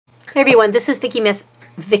Hey everyone, this is Vicky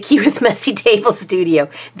with Messy Table Studio.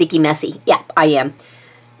 Vicky Messy. Yeah, I am.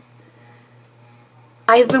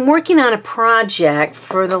 I've been working on a project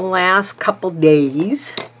for the last couple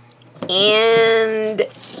days, and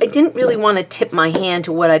I didn't really want to tip my hand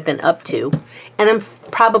to what I've been up to. And I'm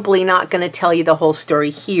probably not going to tell you the whole story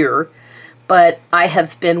here, but I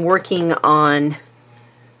have been working on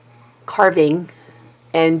carving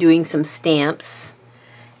and doing some stamps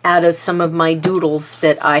out of some of my doodles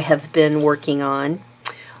that I have been working on.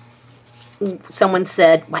 Someone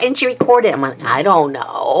said, why didn't you record it? I'm like, I don't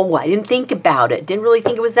know. I didn't think about it. Didn't really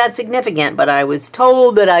think it was that significant, but I was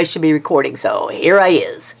told that I should be recording, so here I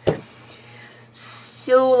is.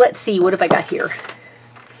 So let's see, what have I got here?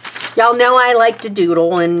 Y'all know I like to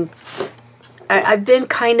doodle, and I've been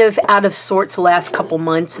kind of out of sorts the last couple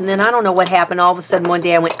months, and then I don't know what happened. All of a sudden one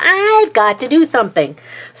day I went, I've got to do something.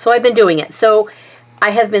 So I've been doing it. So I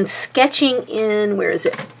have been sketching in, where is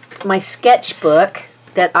it? My sketchbook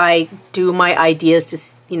that I do my ideas,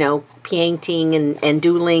 just, you know, painting and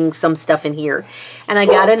doodling some stuff in here. And I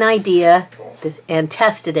got an idea and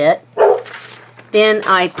tested it. Then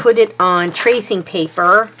I put it on tracing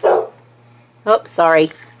paper. Oh,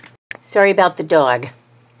 sorry. Sorry about the dog.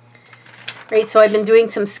 Right, so I've been doing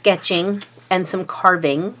some sketching and some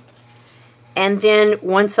carving. And then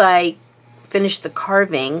once I finished the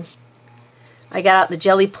carving, I got out the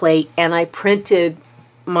jelly plate and I printed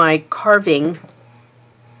my carving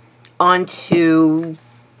onto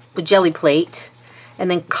the jelly plate and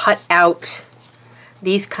then cut out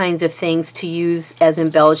these kinds of things to use as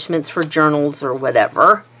embellishments for journals or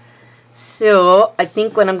whatever. So I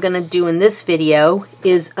think what I'm going to do in this video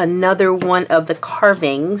is another one of the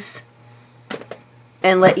carvings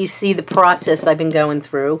and let you see the process I've been going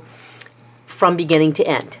through from beginning to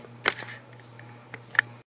end.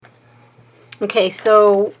 Okay,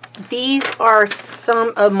 so these are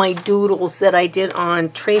some of my doodles that I did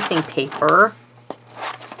on tracing paper.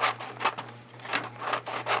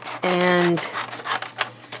 And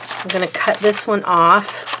I'm going to cut this one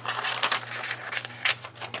off.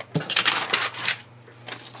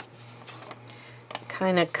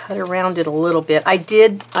 Kind of cut around it a little bit. I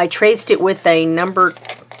traced it with a number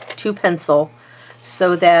 2 pencil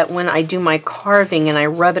so that when I do my carving and I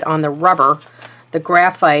rub it on the rubber, the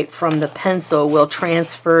graphite from the pencil will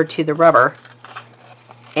transfer to the rubber,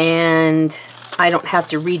 and I don't have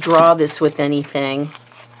to redraw this with anything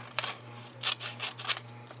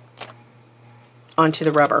onto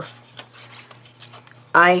the rubber.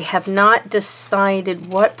 I have not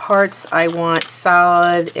decided what parts I want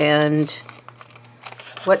solid and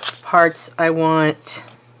what parts I want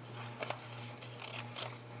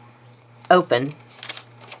open.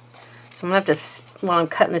 So I'm going to have to, while I'm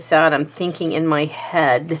cutting this out, I'm thinking in my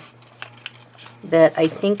head that I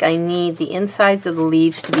think I need the insides of the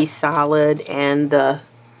leaves to be solid and the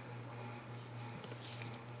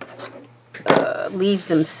leaves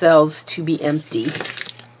themselves to be empty.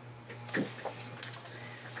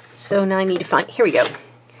 So now I need to find, here we go.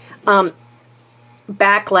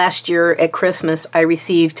 Back last year at Christmas, I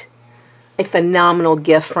received a phenomenal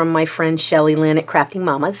gift from my friend Shelly Lynn at Crafting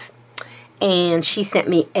Mamas. And she sent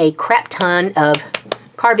me a crap ton of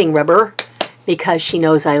carving rubber because she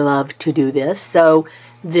knows I love to do this. So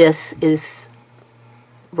this is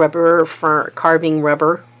rubber for carving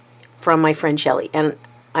rubber from my friend Shelly. And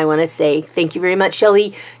I want to say thank you very much,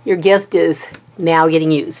 Shelly. Your gift is now getting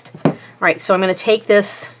used. All right, so I'm going to take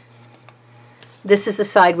this. This is the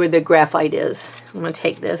side where the graphite is. I'm going to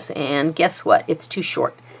take this, and guess what? It's too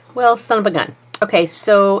short. Well, son of a gun. Okay,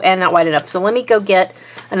 so, and not wide enough. So let me go get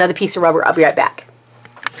another piece of rubber. I'll be right back.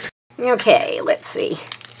 Okay, let's see.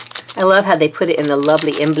 I love how they put it in the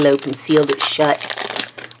lovely envelope and sealed it shut.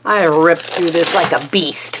 I ripped through this like a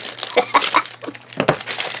beast.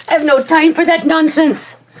 I have no time for that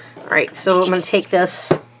nonsense. All right, so I'm going to take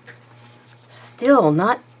this. Still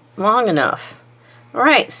not long enough. All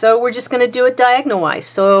right, so we're just going to do it diagonal-wise.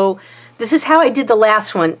 So this is how I did the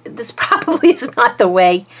last one. This probably is not the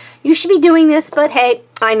way you should be doing this, but hey,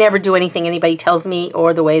 I never do anything anybody tells me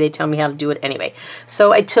or the way they tell me how to do it anyway.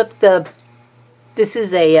 So I took this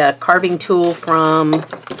is a carving tool from,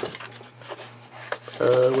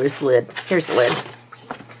 where's the lid? Here's the lid.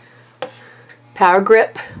 Power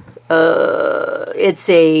Grip. It's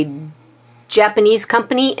a Japanese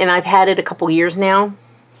company, and I've had it a couple years now.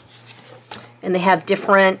 And they have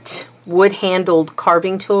different wood-handled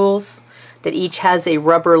carving tools that each has a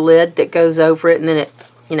rubber lid that goes over it, and then it,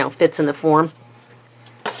 you know, fits in the form.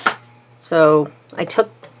 So I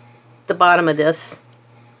took the bottom of this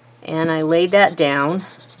and I laid that down,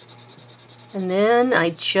 and then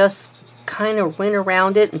I just kind of went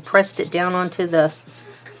around it and pressed it down onto the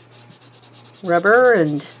rubber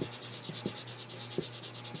and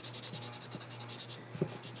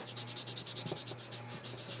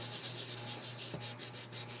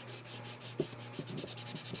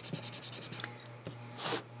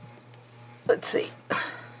let's see.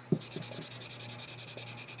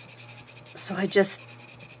 So I just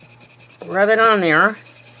rub it on there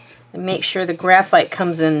and make sure the graphite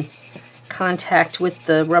comes in contact with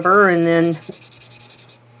the rubber, and then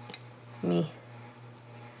let me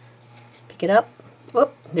pick it up.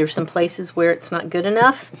 Whoop, there's some places where it's not good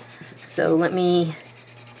enough. So let me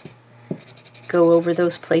go over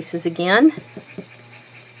those places again.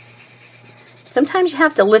 Sometimes you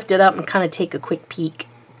have to lift it up and kind of take a quick peek.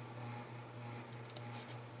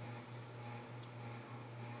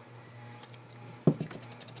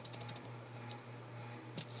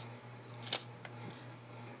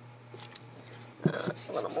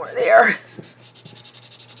 A little more there.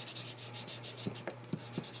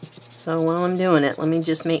 So while I'm doing it, let me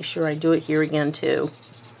just make sure I do it here again too.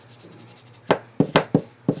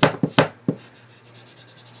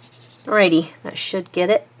 Alrighty, that should get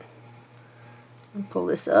it. I'll pull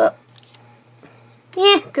this up.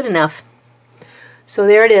 Yeah, good enough. So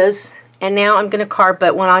there it is. And now I'm going to carve,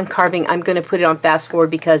 but when I'm carving, I'm going to put it on fast forward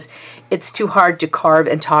because it's too hard to carve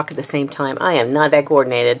and talk at the same time. I am not that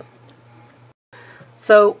coordinated.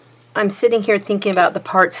 So I'm sitting here thinking about the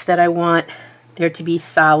parts that I want there to be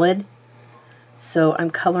solid. So I'm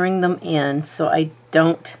coloring them in so I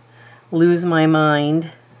don't lose my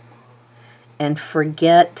mind and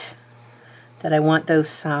forget that I want those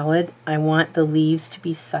solid. I want the leaves to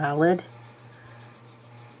be solid.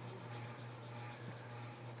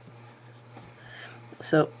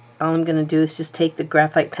 So all I'm going to do is just take the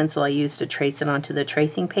graphite pencil I used to trace it onto the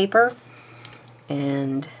tracing paper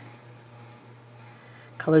and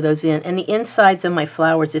color those in. And the insides of my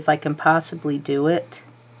flowers, if I can possibly do it,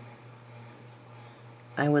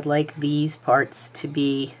 I would like these parts to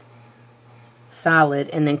be solid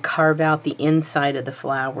and then carve out the inside of the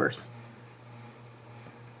flowers.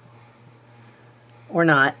 Or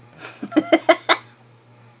not.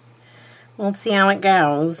 We'll see how it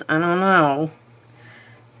goes. I don't know.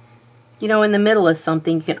 You know, in the middle of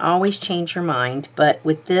something, you can always change your mind. But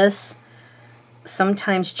with this,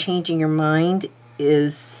 sometimes changing your mind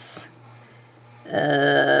is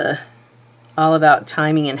all about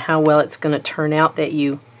timing and how well it's going to turn out that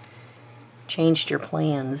you changed your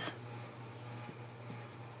plans.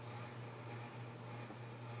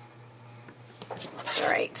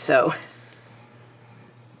 Alright, so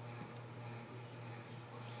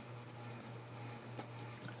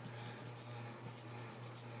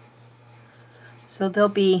there'll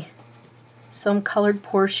be some colored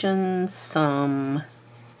portions, some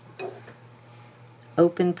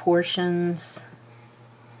open portions.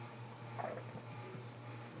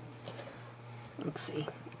 Let's see,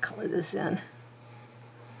 color this in.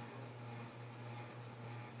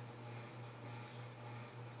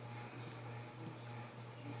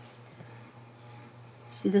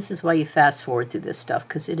 See, this is why you fast forward through this stuff,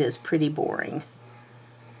 because it is pretty boring.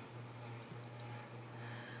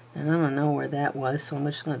 And I don't know where that was, so I'm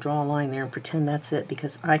just going to draw a line there and pretend that's it,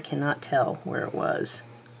 because I cannot tell where it was.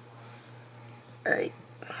 Alright.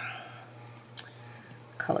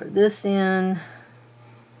 Color this in.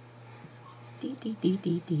 Dee dee dee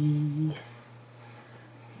dee dee.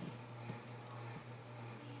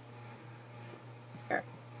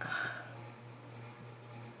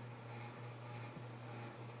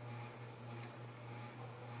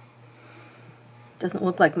 Doesn't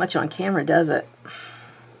look like much on camera, does it?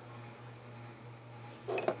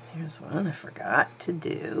 Here's one I forgot to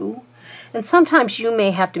do. And sometimes you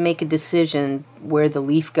may have to make a decision where the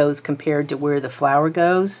leaf goes compared to where the flower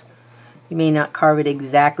goes. You may not carve it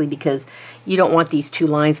exactly because you don't want these two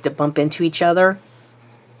lines to bump into each other.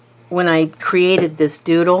 When I created this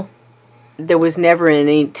doodle, there was never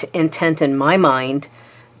any intent in my mind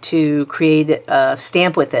to create a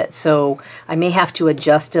stamp with it. So I may have to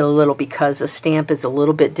adjust it a little because a stamp is a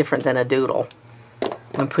little bit different than a doodle.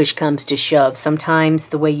 When push comes to shove, sometimes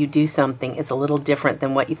the way you do something is a little different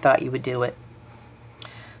than what you thought you would do it.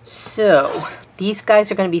 So these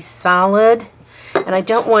guys are going to be solid, and I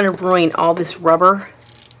don't want to ruin all this rubber.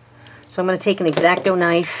 So I'm going to take an X-Acto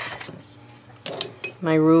knife,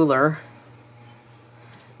 my ruler,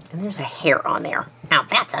 and there's a hair on there. Now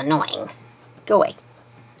that's annoying. Go away.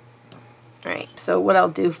 Alright, so what I'll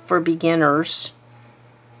do for beginners,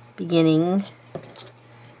 beginning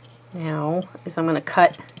now, is I'm going to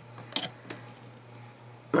cut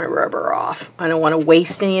my rubber off. I don't want to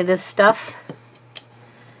waste any of this stuff.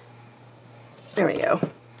 There we go.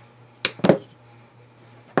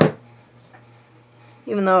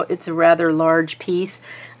 even though it's a rather large piece,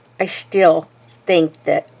 I still think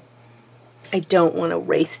that I don't want to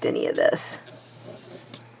waste any of this.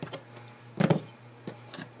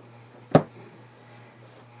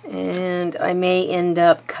 And I may end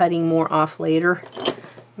up cutting more off later.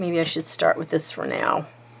 Maybe I should start with this for now.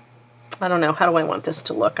 I don't know. How do I want this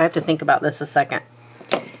to look? I have to think about this a second.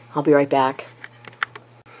 I'll be right back.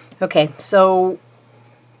 Okay, so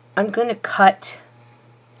I'm going to cut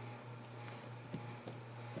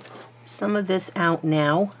some of this out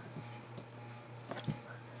now,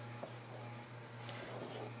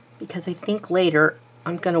 because I think later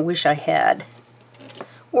I'm going to wish I had.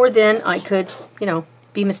 Or then I could, you know,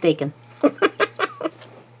 be mistaken.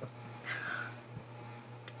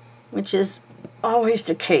 Which is always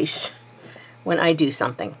the case when I do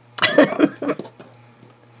something.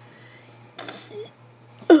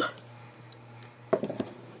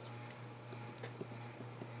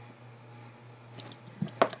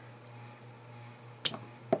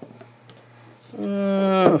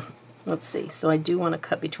 Let's see. So I do want to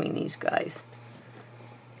cut between these guys.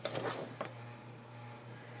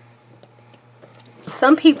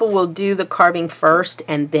 Some people will do the carving first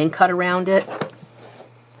and then cut around it.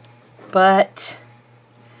 But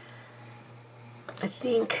I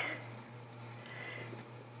think,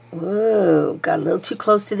 whoa, got a little too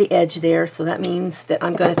close to the edge there. So that means that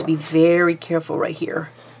I'm going to have to be very careful right here.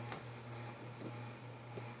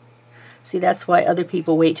 See, that's why other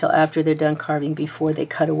people wait till after they're done carving before they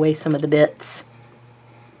cut away some of the bits,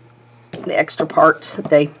 the extra parts that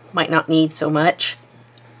they might not need so much.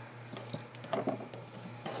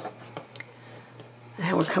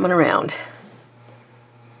 And we're coming around.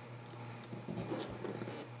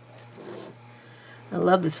 I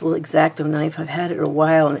love this little X-Acto knife. I've had it a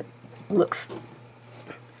while and it looks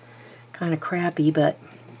kind of crappy, but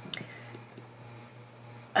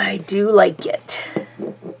I do like it.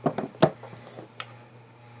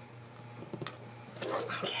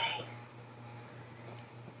 Okay.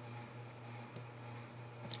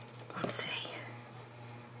 Let's see.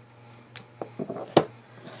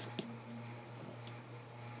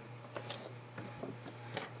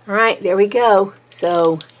 All right, there we go.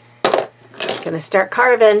 So, gonna start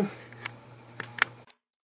carving.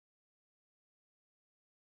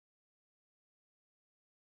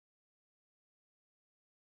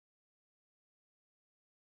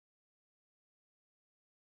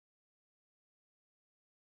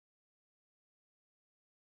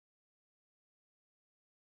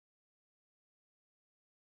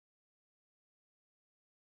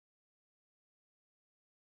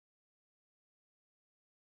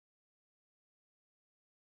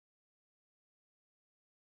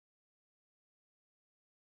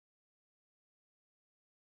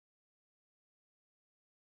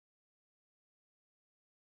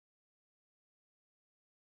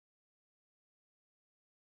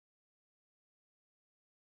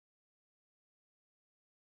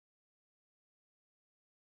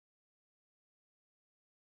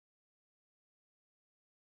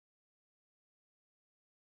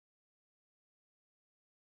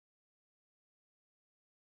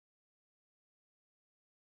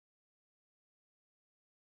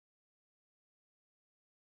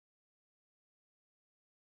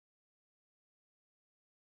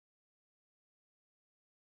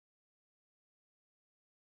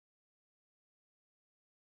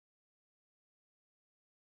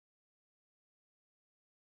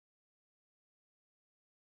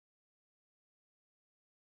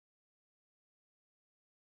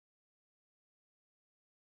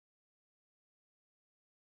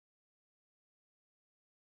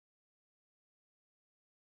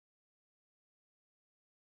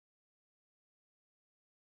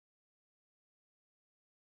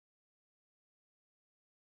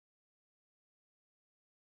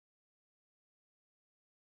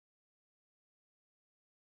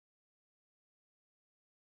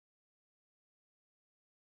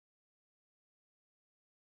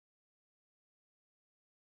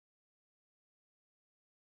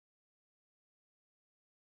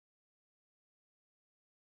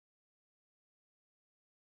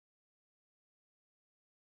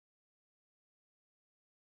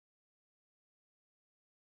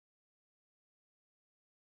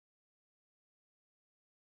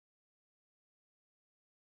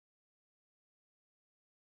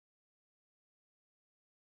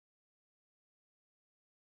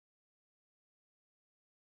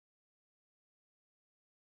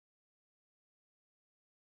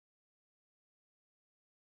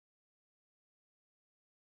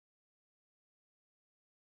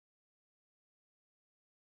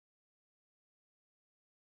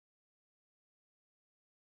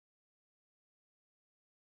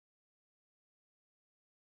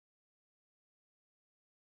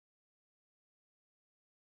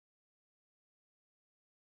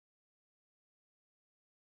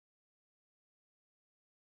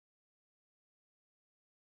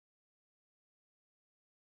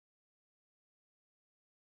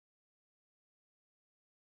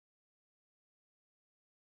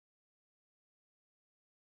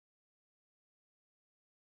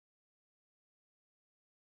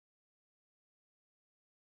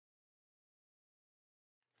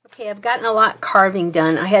 Okay, I've gotten a lot of carving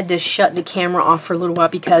done. I had to shut the camera off for a little while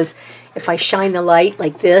because if I shine the light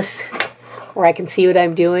like this, where I can see what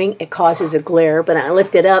I'm doing, it causes a glare. But when I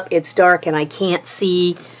lift it up, it's dark and I can't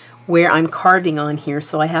see where I'm carving on here.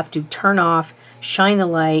 So I have to turn off, shine the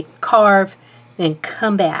light, carve, then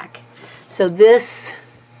come back. So this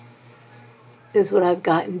is what I've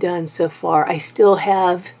gotten done so far. I still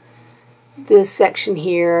have this section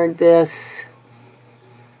here, this.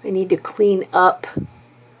 I need to clean up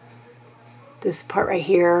this part right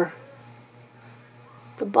here.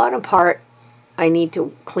 The bottom part, I need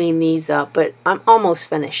to clean these up, but I'm almost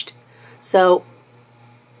finished. So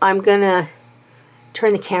I'm gonna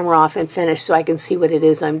turn the camera off and finish so I can see what it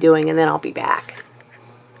is I'm doing, and then I'll be back.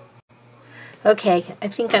 Okay, I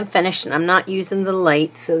think I'm finished, and I'm not using the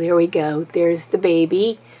light, so there we go. There's the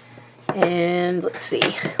baby. And let's see,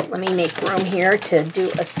 let me make room here to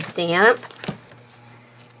do a stamp.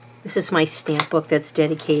 This is my stamp book that's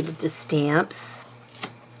dedicated to stamps.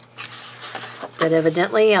 But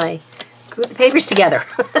evidently I glued the papers together.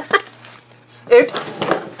 Oops.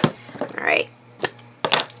 All right.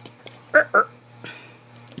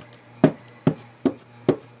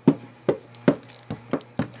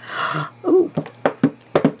 Ooh.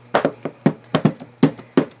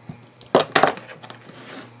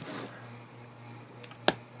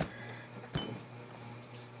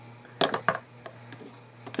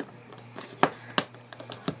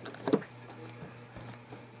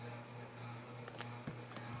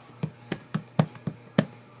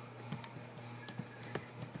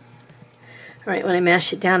 All right, when I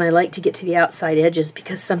mash it down, I like to get to the outside edges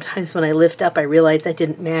because sometimes when I lift up, I realize I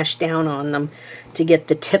didn't mash down on them to get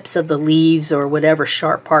the tips of the leaves or whatever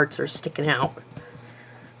sharp parts are sticking out.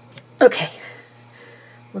 Okay,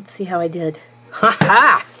 let's see how I did. Ha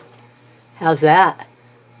ha! How's that?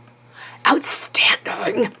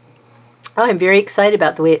 Outstanding! Oh, I'm very excited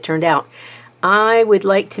about the way it turned out. I would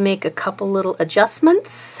like to make a couple little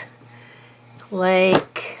adjustments.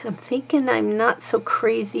 Like, I'm thinking I'm not so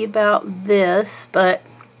crazy about this, but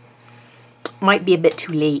might be a bit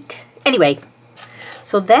too late. Anyway,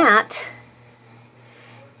 so that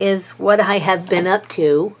is what I have been up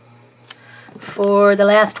to for the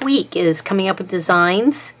last week, is coming up with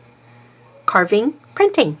designs, carving,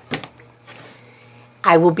 printing.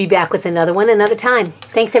 I will be back with another one another time.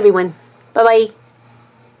 Thanks, everyone. Bye-bye.